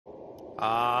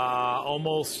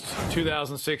Almost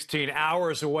 2016,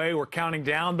 hours away. We're counting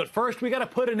down. But first, we got to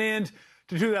put an end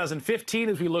to 2015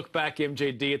 as we look back,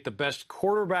 MJD, at the best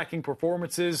quarterbacking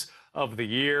performances of the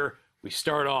year. We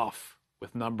start off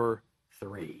with number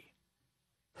 3.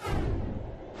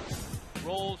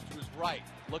 Rolls to his right,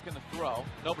 looking to throw.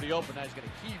 Nobody open. Now he's going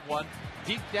to heave one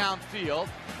deep downfield.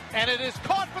 And it is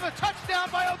caught for the touchdown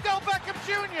by Odell Beckham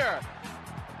Jr.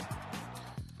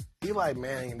 Eli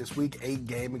Manning in this Week 8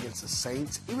 game against the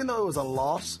Saints, even though it was a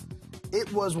loss,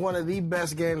 it was one of the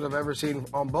best games I've ever seen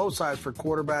on both sides for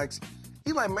quarterbacks.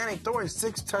 Eli Manning throwing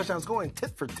 6 touchdowns, going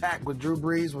tit for tat with Drew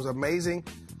Brees was amazing.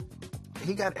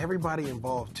 He got everybody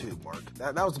involved too, Mark.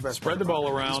 That was the best. Spread the ball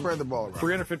around. Spread the ball around.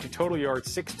 350 total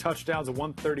yards, 6 touchdowns, a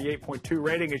 138.2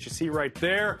 rating, as you see right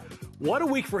there. What a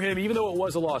week for him, even though it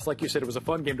was a loss. Like you said, it was a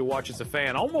fun game to watch as a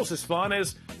fan. Almost as fun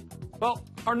as, well,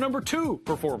 our number 2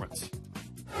 performance.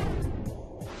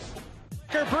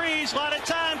 Brees, a lot of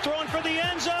time throwing for the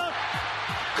end zone.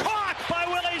 Caught by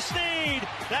Willie Snead.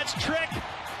 That's trick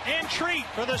and treat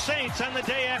for the Saints on the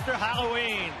day after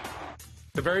Halloween.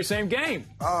 The very same game.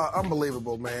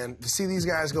 Unbelievable, man. To see these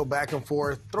guys go back and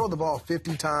forth, throw the ball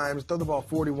 50 times, throw the ball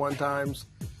 41 times.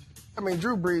 I mean,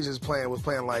 Drew Brees was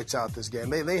playing lights out this game.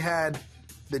 They had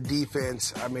the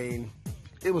defense. I mean,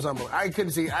 it was unbelievable.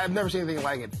 I've never seen anything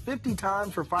like it. 50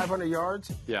 times for 500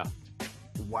 yards? Yeah.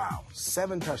 Wow.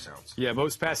 7 touchdowns. Yeah,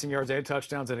 most passing yards and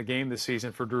touchdowns in a game this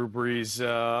season for Drew Brees.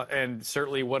 And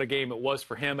certainly what a game it was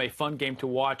for him. A fun game to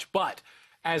watch. But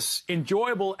as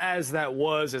enjoyable as that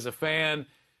was as a fan,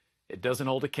 it doesn't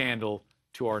hold a candle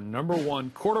to our number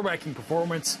 1 quarterbacking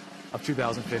performance of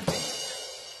 2015.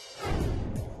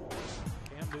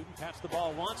 Cam Newton pats the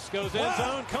ball once, goes end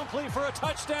zone, complete for a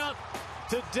touchdown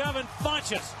to Devin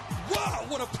Funchess. Wow,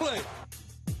 what a play.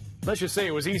 Let's just say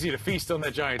it was easy to feast on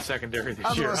that Giants secondary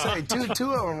this year. I was going to say,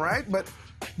 two of them, right? But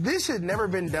this had never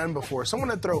been done before. Someone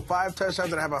to throw 5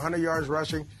 touchdowns and have 100 yards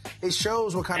rushing, it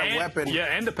shows what kind of weapon. Yeah,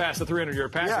 and to pass the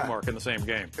 300-yard passing mark in the same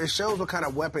game. It shows what kind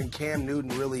of weapon Cam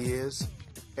Newton really is,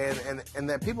 and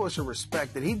that people should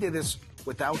respect that he did this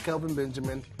without Kelvin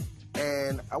Benjamin.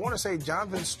 And I want to say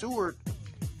Jonathan Stewart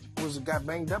got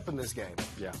banged up in this game.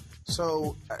 Yeah.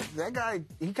 So that guy,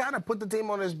 he kind of put the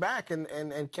team on his back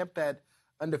and kept that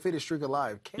undefeated streak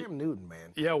alive. Cam Newton,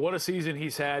 man. Yeah, what a season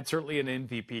he's had. Certainly an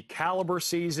MVP caliber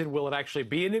season. Will it actually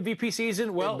be an MVP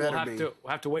season? Well, we'll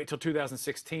have to wait till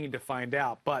 2016 to find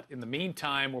out. But in the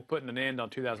meantime, we're putting an end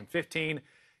on 2015.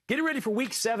 Getting ready for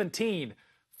Week 17,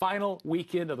 final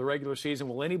weekend of the regular season.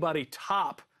 Will anybody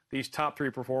top these top 3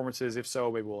 performances? If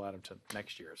so, maybe we'll add them to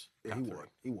next year's. Yeah,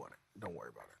 he won it. Don't worry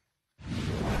about it.